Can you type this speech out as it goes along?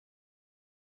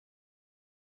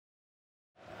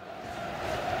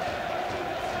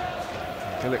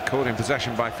Gillett caught in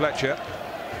possession by Fletcher.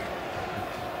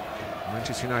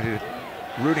 Manchester United,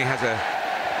 Rooney has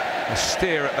a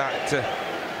steer at that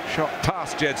shot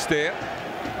past Jed Steer.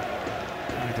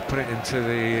 Trying to put it into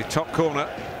the top corner.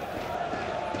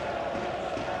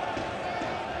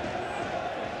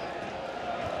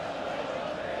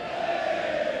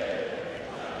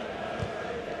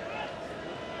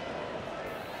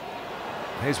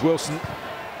 Here's Wilson.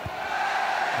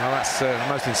 Well, that's the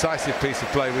most incisive piece of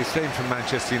play we've seen from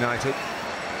Manchester United.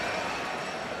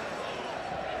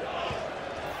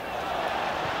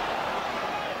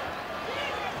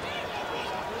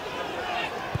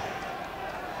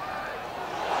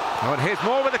 Oh, and here's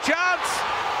Moore with a chance!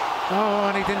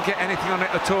 Oh, and he didn't get anything on it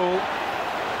at all.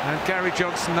 And Gary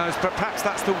Johnson knows, but perhaps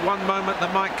that's the one moment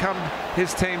that might come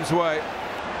his team's way.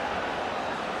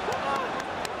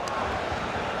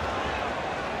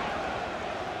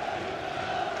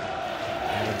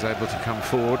 Able to come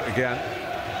forward again.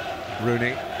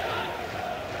 Rooney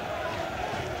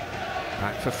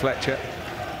back for Fletcher.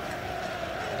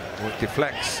 Oh, it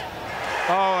deflects.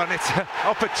 Oh, and it's an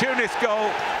opportunist goal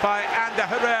by Ander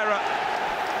Herrera.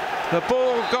 The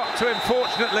ball got to him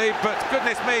fortunately, but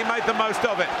goodness me, made the most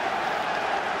of it.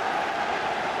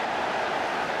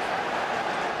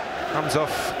 Comes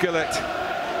off Gillett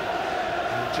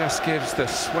and just gives the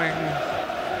swing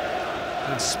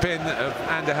and spin of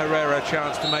Ander Herrera a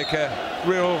chance to make a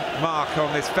real mark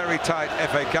on this very tight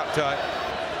FA Cup tie.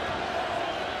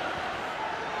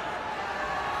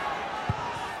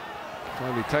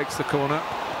 Foley takes the corner.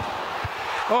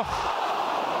 Oh,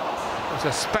 it was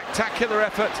a spectacular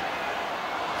effort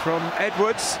from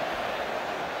Edwards.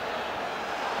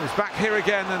 He's back here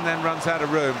again and then runs out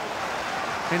of room.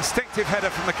 Instinctive header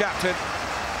from the captain.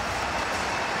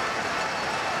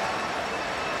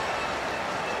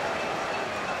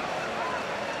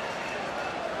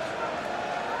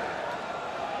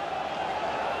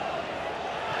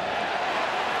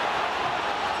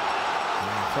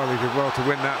 Foley did well to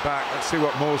win that back. Let's see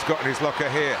what Moore's got in his locker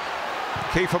here.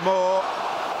 Key for Moore.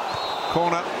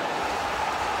 Corner.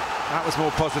 That was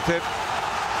more positive.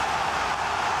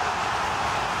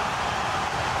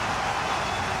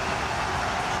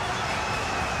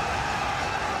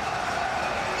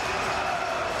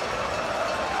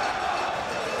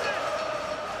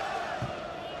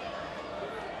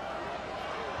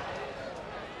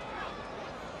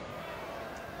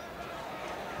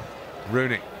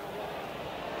 Rooney.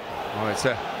 Oh, it's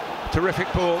a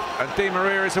terrific ball, and Di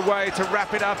Maria is away to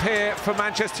wrap it up here for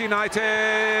Manchester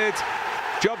United.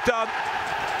 Job done.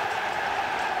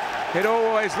 It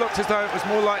always looked as though it was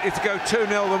more likely to go 2-0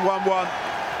 than 1-1.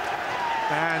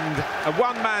 And a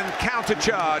one-man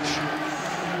counter-charge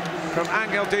from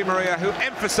Angel Di Maria, who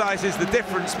emphasises the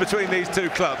difference between these two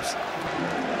clubs.